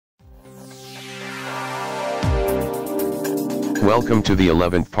Welcome to the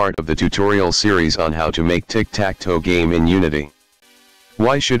 11th part of the tutorial series on how to make Tic-Tac-Toe game in Unity.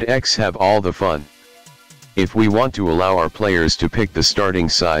 Why should X have all the fun? If we want to allow our players to pick the starting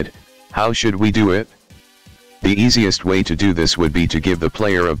side, how should we do it? The easiest way to do this would be to give the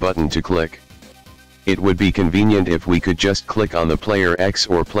player a button to click. It would be convenient if we could just click on the player X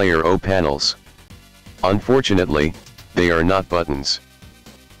or player O panels. Unfortunately, they are not buttons.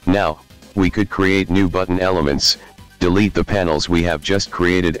 Now, we could create new button elements, delete the panels we have just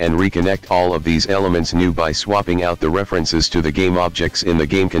created and reconnect all of these elements new by swapping out the references to the game objects in the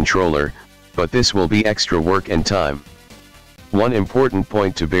game controller, but this will be extra work and time. One important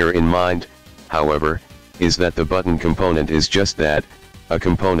point to bear in mind, however, is that the button component is just that, a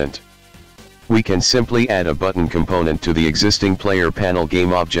component. We can simply add a button component to the existing player panel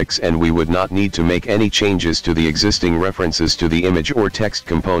game objects and we would not need to make any changes to the existing references to the image or text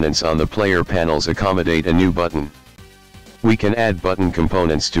components on the player panels accommodate a new button. We can add button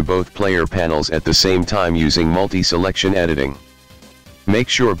components to both player panels at the same time using multi-selection editing. Make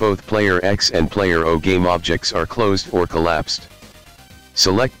sure both player X and player O game objects are closed or collapsed.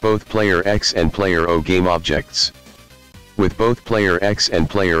 Select both player X and player O game objects. With both player X and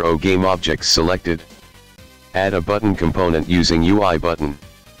player O game objects selected, add a button component using UI button.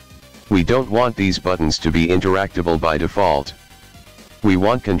 We don't want these buttons to be interactable by default. We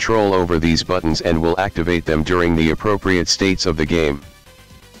want control over these buttons and will activate them during the appropriate states of the game.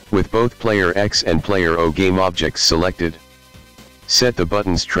 With both player X and player O game objects selected, set the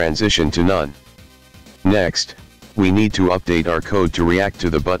button's transition to none. Next, we need to update our code to react to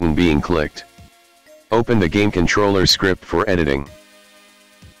the button being clicked. Open the game controller script for editing.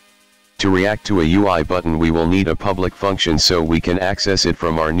 To react to a UI button we will need a public function so we can access it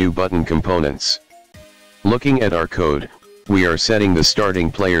from our new button components. Looking at our code, we are setting the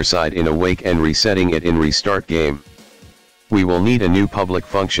starting player side in awake and resetting it in restart game. We will need a new public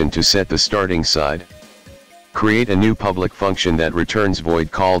function to set the starting side. Create a new public function that returns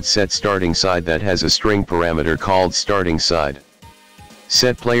void called setStartingSide that has a string parameter called starting_side.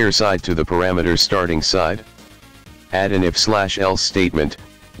 Set player side to the parameter starting side. Add an if/else statement,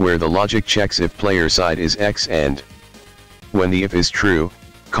 where the logic checks if player side is X and, when the if is true,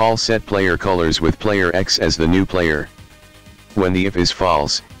 call set player colors with player X as the new player. When the if is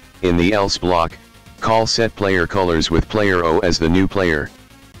false, in the else block, call set player colors with player O as the new player.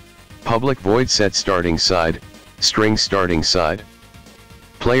 Public void set starting side, string starting side.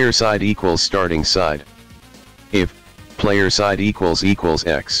 Player side equals starting side. If player side equals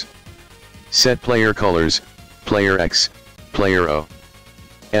X. Set player colors, player X, player O.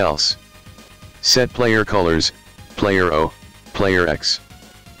 Else. Set player colors, player O, player X.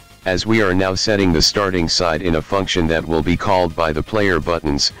 As we are now setting the starting side in a function that will be called by the player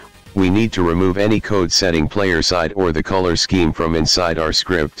buttons, we need to remove any code setting player side or the color scheme from inside our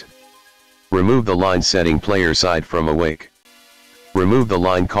script. Remove the line setting player side from awake. Remove the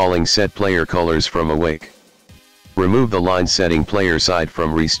line calling set player colors from awake. Remove the line setting player side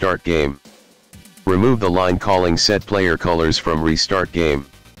from restart game. Remove the line calling set player colors from restart game.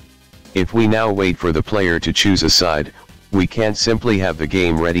 If we now wait for the player to choose a side, we can't simply have the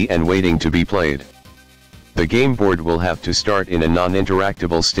game ready and waiting to be played. The game board will have to start in a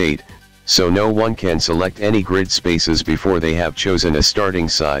non-interactable state, so no one can select any grid spaces before they have chosen a starting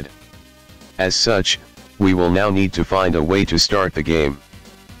side. As such, we will now need to find a way to start the game.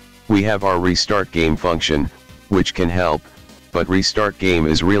 We have our restart game function, which can help, but restart game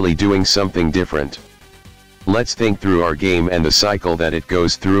is really doing something different. Let's think through our game and the cycle that it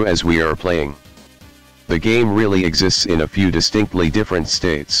goes through as we are playing. The game really exists in a few distinctly different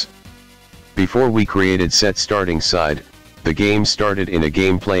states. Before we created set starting side, the game started in a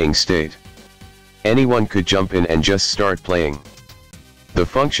game playing state. Anyone could jump in and just start playing. The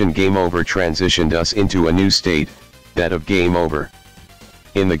function game over transitioned us into a new state, that of game over.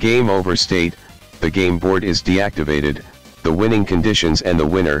 In the game over state, the game board is deactivated, the winning conditions and the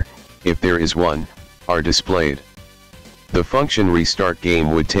winner, if there is one, are displayed. The function restart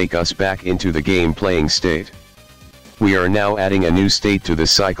game would take us back into the game playing state. We are now adding a new state to the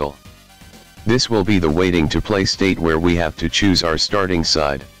cycle. This will be the waiting to play state where we have to choose our starting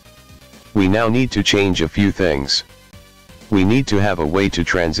side. We now need to change a few things. We need to have a way to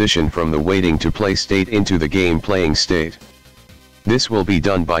transition from the waiting to play state into the game playing state. This will be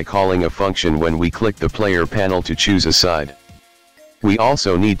done by calling a function when we click the player panel to choose a side. We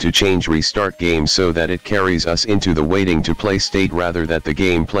also need to change restart game so that it carries us into the waiting to play state rather than the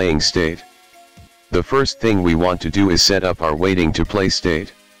game playing state. The first thing we want to do is set up our waiting to play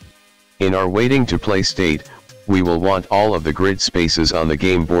state. In our waiting to play state, we will want all of the grid spaces on the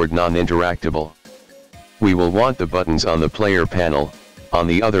game board non-interactable. We will want the buttons on the player panel, on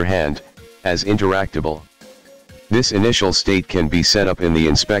the other hand, as interactable. This initial state can be set up in the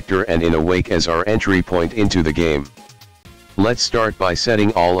inspector and in Awake as our entry point into the game. Let's start by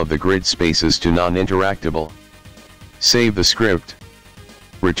setting all of the grid spaces to non-interactable. Save the script.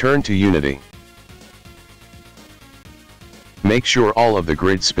 Return to Unity. Make sure all of the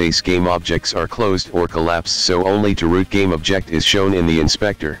grid space game objects are closed or collapsed so only to root game object is shown in the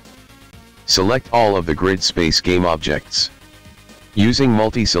inspector. Select all of the grid space game objects. Using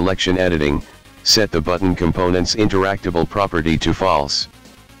multi-selection editing, set the button component's interactable property to false.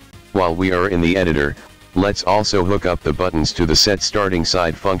 While we are in the editor, let's also hook up the buttons to the set starting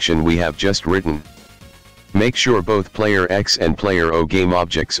side function we have just written. Make sure both player X and player O game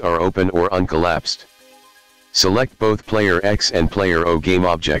objects are open or uncollapsed. Select both player X and player O game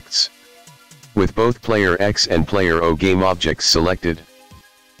objects. With both player X and player O game objects selected,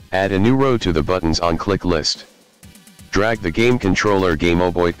 add a new row to the buttons on click list. Drag the game controller game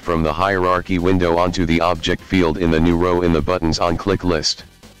object from the hierarchy window onto the object field in the new row in the buttons on click list.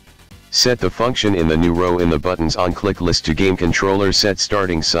 Set the function in the new row in the buttons on click list to game controller set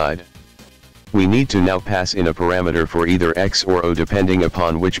starting side. We need to now pass in a parameter for either X or O depending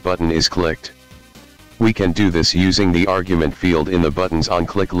upon which button is clicked. We can do this using the argument field in the buttons on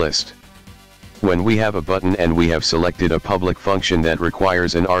click list. When we have a button and we have selected a public function that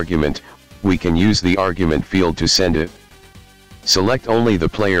requires an argument, we can use the argument field to send it. Select only the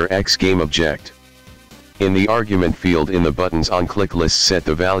player X game object. In the argument field in the buttons on click list set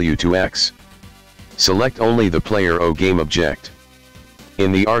the value to X. Select only the player O game object.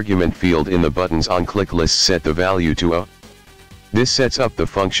 In the argument field in the buttons on click list set the value to O. This sets up the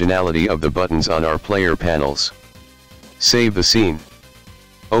functionality of the buttons on our player panels. Save the scene.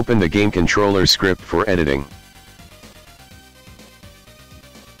 Open the game controller script for editing.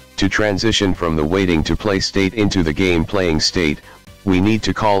 To transition from the waiting to play state into the game playing state, we need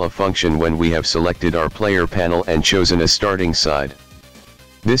to call a function when we have selected our player panel and chosen a starting side.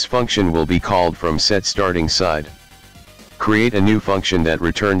 This function will be called from set starting side. Create a new function that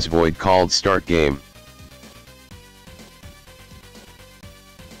returns void called start game.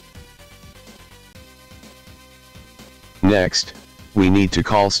 Next, we need to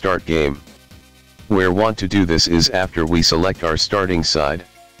call start game. Where want to do this is after we select our starting side.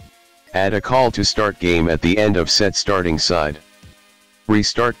 Add a call to start game at the end of set starting side.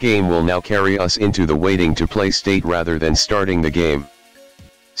 Restart game will now carry us into the waiting to play state rather than starting the game.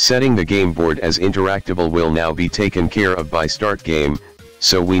 Setting the game board as interactable will now be taken care of by start game,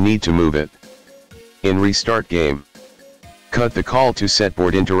 so we need to move it. In restart game, cut the call to set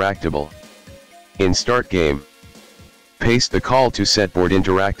board interactable. In start game, paste the call to set board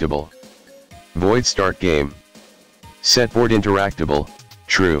interactable. Void start game. Set board interactable,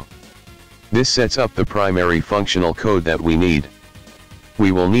 true. This sets up the primary functional code that we need.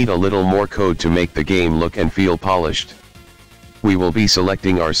 We will need a little more code to make the game look and feel polished. We will be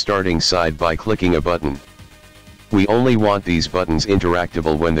selecting our starting side by clicking a button. We only want these buttons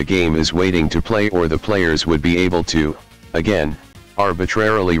interactable when the game is waiting to play or the players would be able to, again,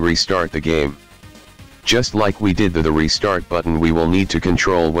 arbitrarily restart the game. Just like we did the restart button, we will need to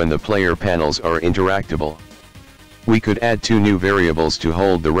control when the player panels are interactable. We could add two new variables to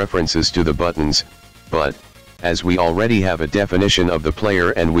hold the references to the buttons, but, as we already have a definition of the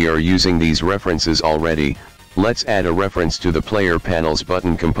player and we are using these references already, let's add a reference to the player panel's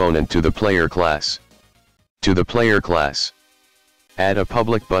button component to the player class. To the player class, add a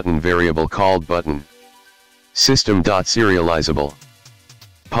public button variable called button. System.serializable.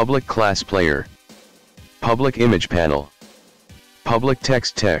 Public class player. Public image panel. Public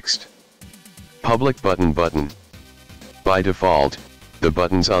text. Public button button. By default, the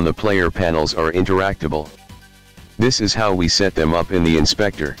buttons on the player panels are interactable. This is how we set them up in the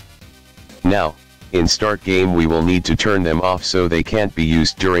inspector. Now, in start game we will need to turn them off so they can't be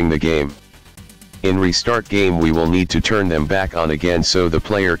used during the game. In restart game we will need to turn them back on again so the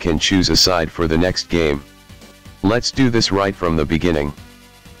player can choose a side for the next game. Let's do this right from the beginning.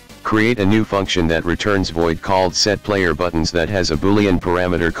 Create a new function that returns void called setPlayerButtons that has a boolean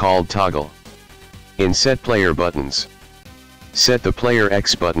parameter called toggle. In setPlayerButtons, set the player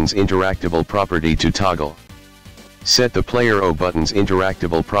X buttons interactable property to toggle. Set the player O buttons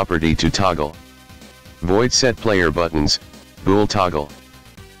interactable property to toggle. Void setPlayerButtons, bool toggle.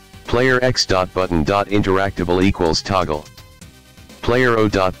 Player X.button.interactable equals toggle. Player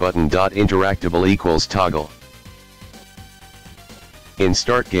O.button.interactable equals toggle. In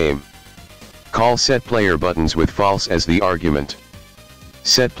start game, call setPlayerButtons with false as the argument.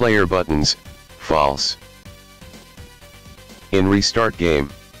 setPlayerButtons, false. In restart game,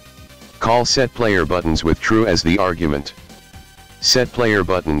 Call set player buttons with true as the argument. Set player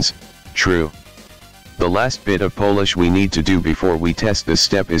buttons, true. The last bit of Polish we need to do before we test this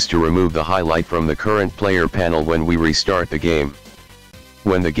step is to remove the highlight from the current player panel when we restart the game.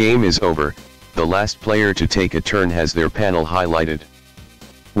 When the game is over, the last player to take a turn has their panel highlighted.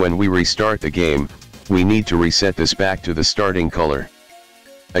 When we restart the game, we need to reset this back to the starting color.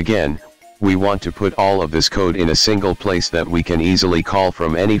 Again, we want to put all of this code in a single place that we can easily call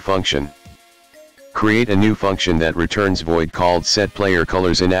from any function. Create a new function that returns void called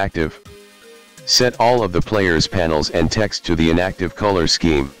setPlayerColorsInactive. Set all of the player's panels and text to the inactive color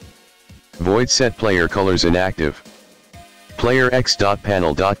scheme. Void setPlayerColorsInactive. Player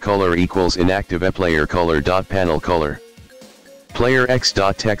x.panel.color equals inactive eplayerColor.panelColor. Player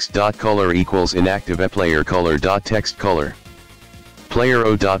x.text.color equals inactive eplayerColor.textColor. Player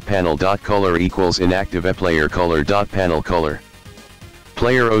o.panel.color equals inactive eplayerColor.panelColor.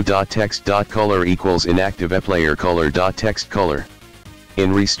 Player o.text.color equals inactive eplayerColor.textColor.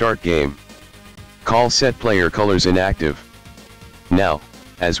 In restart game, call setPlayerColorsInactive. Now,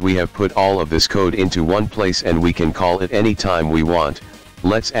 as we have put all of this code into one place and we can call it any time we want,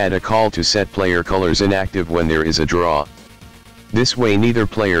 let's add a call to setPlayerColorsInactive when there is a draw. This way neither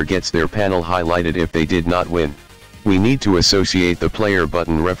player gets their panel highlighted if they did not win. We need to associate the player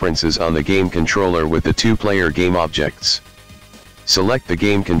button references on the game controller with the two-player game objects. Select the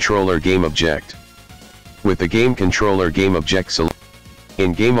game controller game object. With the game controller game object select,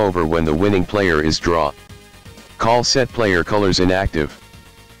 in game over when the winning player is draw, call setPlayerColorsInactive.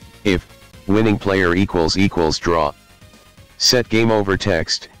 If winning player equals draw, set game over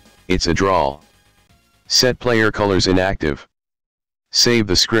text, it's a draw. Set player colors inactive. Save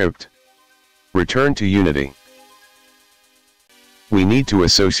the script. Return to Unity. We need to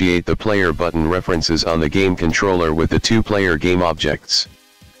associate the player button references on the game controller with the two-player game objects.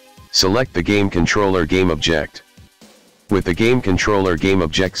 Select the game controller game object. With the game controller game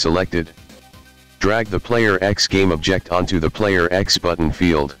object selected, drag the player X game object onto the player X button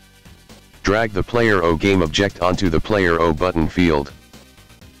field. Drag the player O game object onto the player O button field.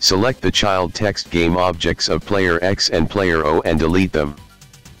 Select the child text game objects of player X and player O and delete them.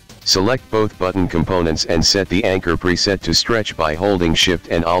 Select both button components and set the anchor preset to stretch by holding Shift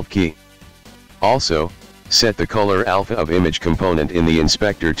and Alt key. Also, set the color alpha of image component in the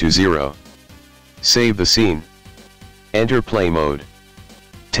inspector to 0. Save the scene. Enter play mode.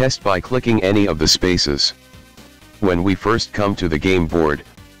 Test by clicking any of the spaces. When we first come to the game board,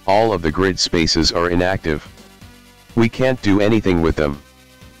 all of the grid spaces are inactive. We can't do anything with them.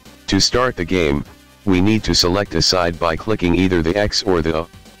 To start the game, we need to select a side by clicking either the X or the O.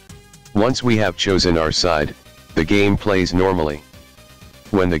 Once we have chosen our side, the game plays normally.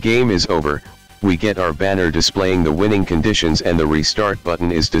 When the game is over, we get our banner displaying the winning conditions and the restart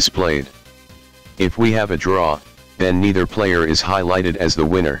button is displayed. If we have a draw, then neither player is highlighted as the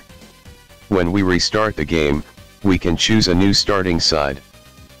winner. When we restart the game, we can choose a new starting side.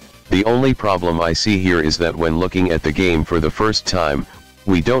 The only problem I see here is that when looking at the game for the first time,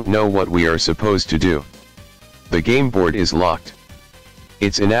 we don't know what we are supposed to do. The game board is locked.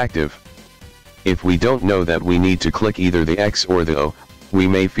 It's inactive. If we don't know that we need to click either the X or the O, we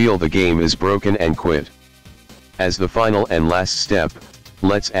may feel the game is broken and quit. As the final and last step,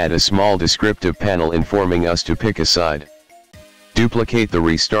 let's add a small descriptive panel informing us to pick a side. Duplicate the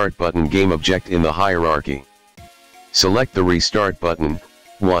restart button game object in the hierarchy. Select the restart button,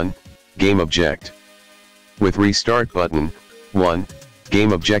 1, game object. With restart button, 1,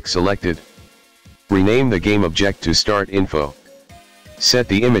 game object selected, rename the game object to start info. Set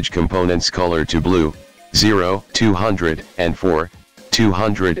the image component's color to blue, 0, 204,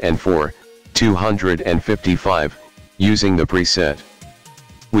 204, 255, using the preset.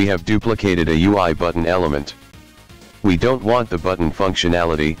 We have duplicated a UI button element. We don't want the button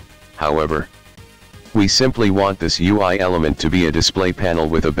functionality, however. We simply want this UI element to be a display panel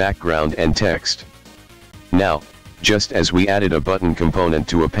with a background and text. Now, just as we added a button component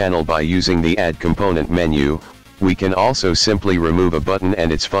to a panel by using the Add Component menu, we can also simply remove a button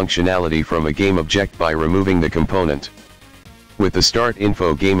and its functionality from a game object by removing the component. With the Start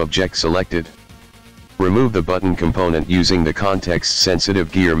Info game object selected, remove the button component using the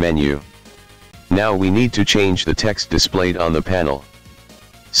context-sensitive gear menu. Now we need to change the text displayed on the panel.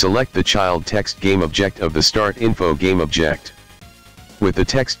 Select the child text game object of the Start Info game object. With the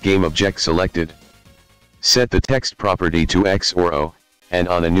text game object selected, set the text property to X or O, and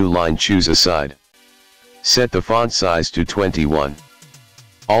on a new line choose a side. Set the font size to 21.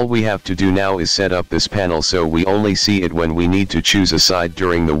 All we have to do now is set up this panel so we only see it when we need to choose a side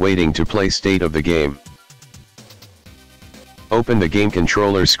during the waiting to play state of the game. Open the game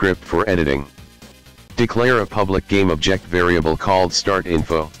controller script for editing. Declare a public game object variable called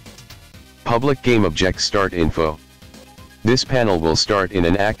startInfo. Public game object startInfo. This panel will start in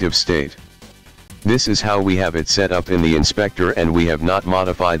an active state. This is how we have it set up in the inspector, and we have not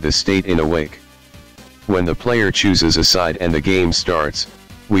modified the state in awake. When the player chooses a side and the game starts,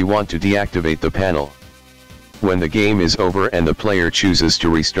 we want to deactivate the panel. When the game is over and the player chooses to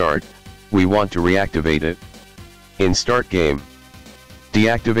restart, we want to reactivate it. In Start Game,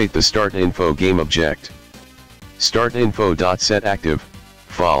 deactivate the startInfo game object. StartInfo.setActive,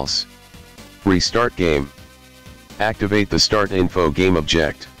 false. Restart game. Activate the startInfo game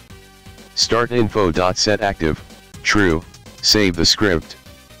object. StartInfo.setActive, true, save the script.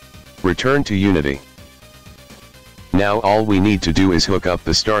 Return to Unity. Now all we need to do is hook up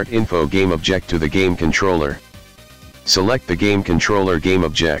the startInfo game object to the game controller. Select the game controller game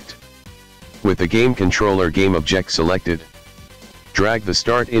object. With the game controller game object selected, drag the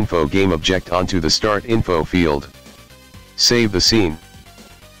startInfo game object onto the startInfo field. Save the scene.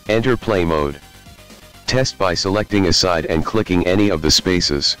 Enter play mode. Test by selecting a side and clicking any of the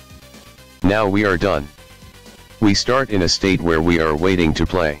spaces. Now we are done. We start in a state where we are waiting to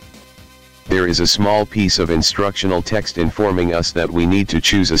play. There is a small piece of instructional text informing us that we need to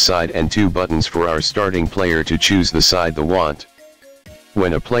choose a side and 2 buttons for our starting player to choose the side they want.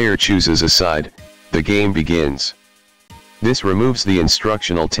 When a player chooses a side, the game begins. This removes the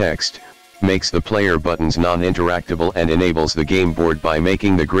instructional text, makes the player buttons non-interactable, and enables the game board by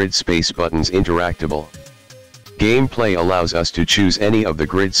making the grid space buttons interactable. Gameplay allows us to choose any of the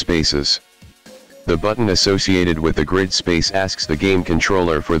grid spaces. The button associated with the grid space asks the game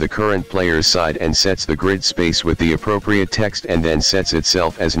controller for the current player's side and sets the grid space with the appropriate text, and then sets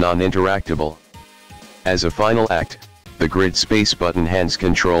itself as non-interactable. As a final act, the grid space button hands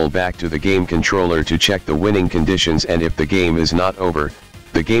control back to the game controller to check the winning conditions, and if the game is not over,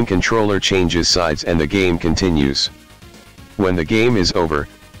 the game controller changes sides and the game continues. When the game is over,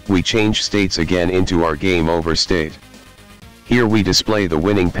 we change states again into our game over state. Here we display the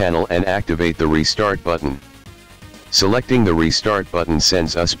winning panel and activate the restart button. Selecting the restart button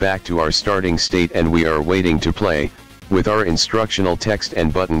sends us back to our starting state, and we are waiting to play, with our instructional text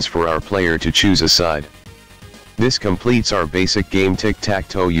and buttons for our player to choose a side. This completes our basic game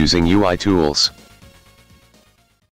Tic-Tac-Toe using UI tools.